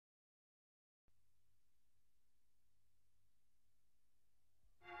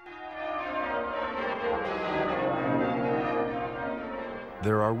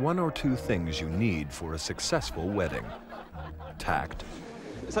There are one or two things you need for a successful wedding. Tact.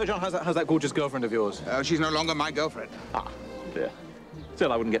 So, John, how's that gorgeous girlfriend of yours? She's no longer my girlfriend. Ah, dear.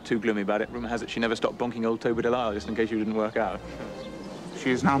 Still, I wouldn't get too gloomy about it. Rumour has it she never stopped bonking old Toby Delisle just in case you didn't work out.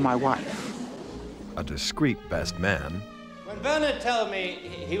 She is now my wife. A discreet best man. When Bernard told me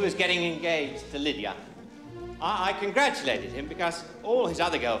he was getting engaged to Lydia, I congratulated him because all his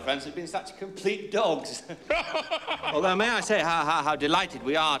other girlfriends had been such complete dogs. Although, may I say how delighted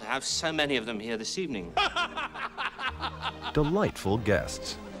we are to have so many of them here this evening. Delightful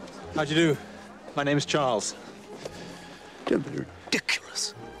guests. How do you do? My name's Charles. Don't be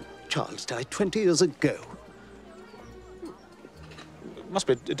ridiculous. Charles died 20 years ago. Must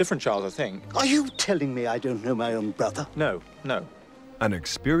be a different Charles, I think. Are you telling me I don't know my own brother? No. An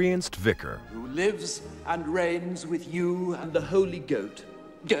experienced vicar. Who lives and reigns with you and the holy goat.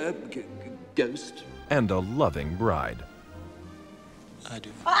 Ghost. And a loving bride. I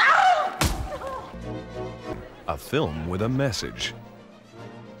do. A film with a message.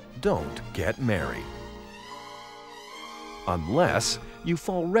 Don't get married. Unless you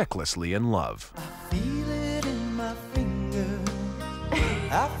fall recklessly in love. I feel it in my fingers.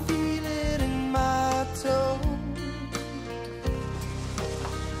 I feel it in my toe.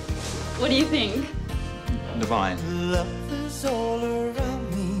 What do you think? Divine. Love is all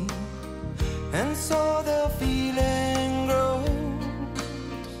around me, and so the feeling grows.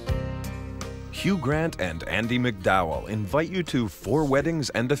 Hugh Grant and Andie MacDowell invite you to 4 Weddings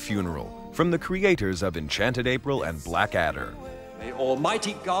and a Funeral from the creators of Enchanted April and Blackadder. May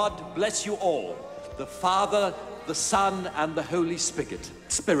Almighty God bless you all, the Father, the Son, and the Holy Spirit.